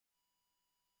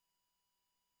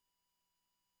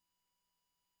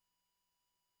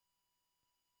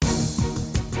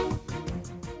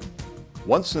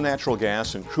Once the natural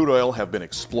gas and crude oil have been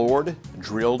explored,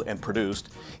 drilled, and produced,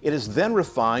 it is then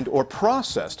refined or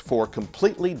processed for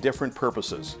completely different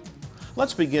purposes.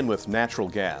 Let's begin with natural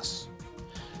gas.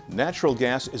 Natural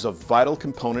gas is a vital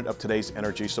component of today's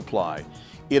energy supply.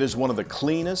 It is one of the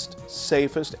cleanest,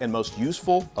 safest, and most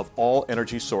useful of all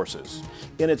energy sources.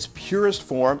 In its purest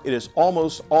form, it is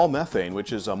almost all methane,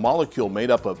 which is a molecule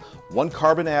made up of one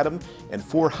carbon atom and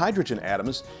 4 hydrogen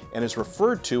atoms and is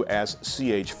referred to as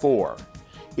CH4.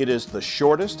 It is the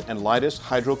shortest and lightest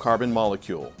hydrocarbon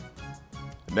molecule.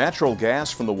 Natural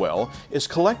gas from the well is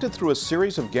collected through a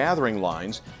series of gathering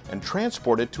lines and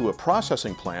transported to a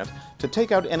processing plant to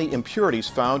take out any impurities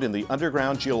found in the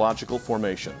underground geological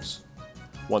formations.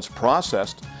 Once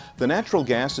processed, the natural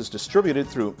gas is distributed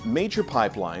through major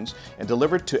pipelines and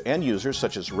delivered to end users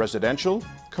such as residential,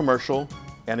 commercial,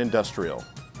 and industrial.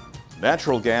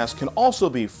 Natural gas can also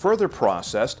be further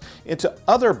processed into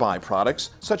other byproducts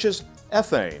such as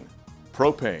ethane,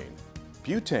 propane,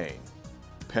 butane,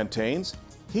 pentanes,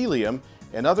 helium,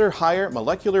 and other higher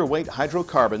molecular weight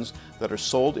hydrocarbons that are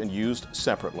sold and used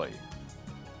separately.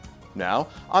 Now,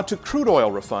 on to crude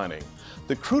oil refining.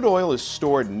 The crude oil is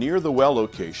stored near the well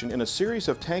location in a series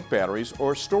of tank batteries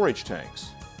or storage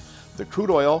tanks. The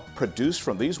crude oil produced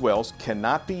from these wells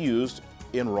cannot be used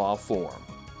in raw form.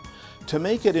 To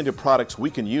make it into products we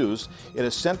can use, it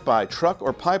is sent by truck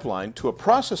or pipeline to a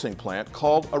processing plant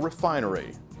called a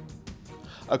refinery.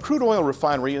 A crude oil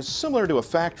refinery is similar to a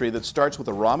factory that starts with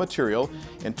a raw material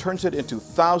and turns it into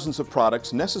thousands of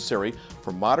products necessary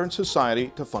for modern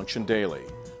society to function daily.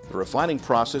 The refining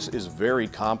process is very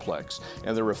complex,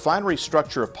 and the refinery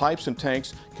structure of pipes and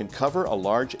tanks can cover a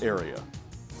large area.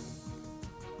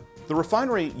 The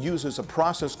refinery uses a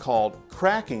process called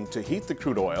cracking to heat the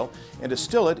crude oil and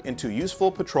distill it into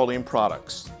useful petroleum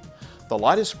products. The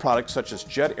lightest products such as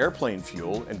jet airplane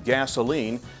fuel and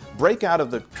gasoline break out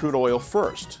of the crude oil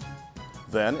first.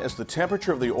 Then, as the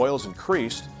temperature of the oil is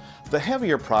increased, the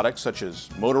heavier products such as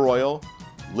motor oil,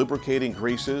 lubricating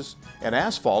greases, and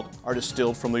asphalt are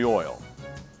distilled from the oil.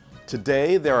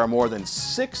 Today, there are more than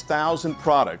 6,000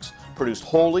 products produced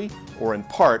wholly or in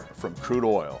part from crude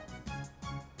oil.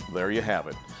 There you have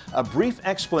it, a brief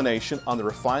explanation on the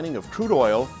refining of crude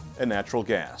oil and natural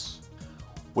gas.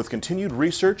 With continued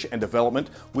research and development,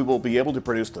 we will be able to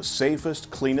produce the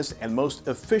safest, cleanest, and most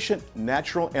efficient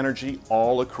natural energy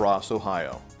all across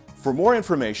Ohio. For more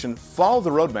information, follow the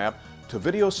roadmap to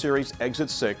video series Exit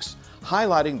 6,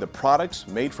 highlighting the products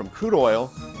made from crude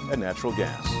oil and natural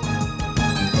gas.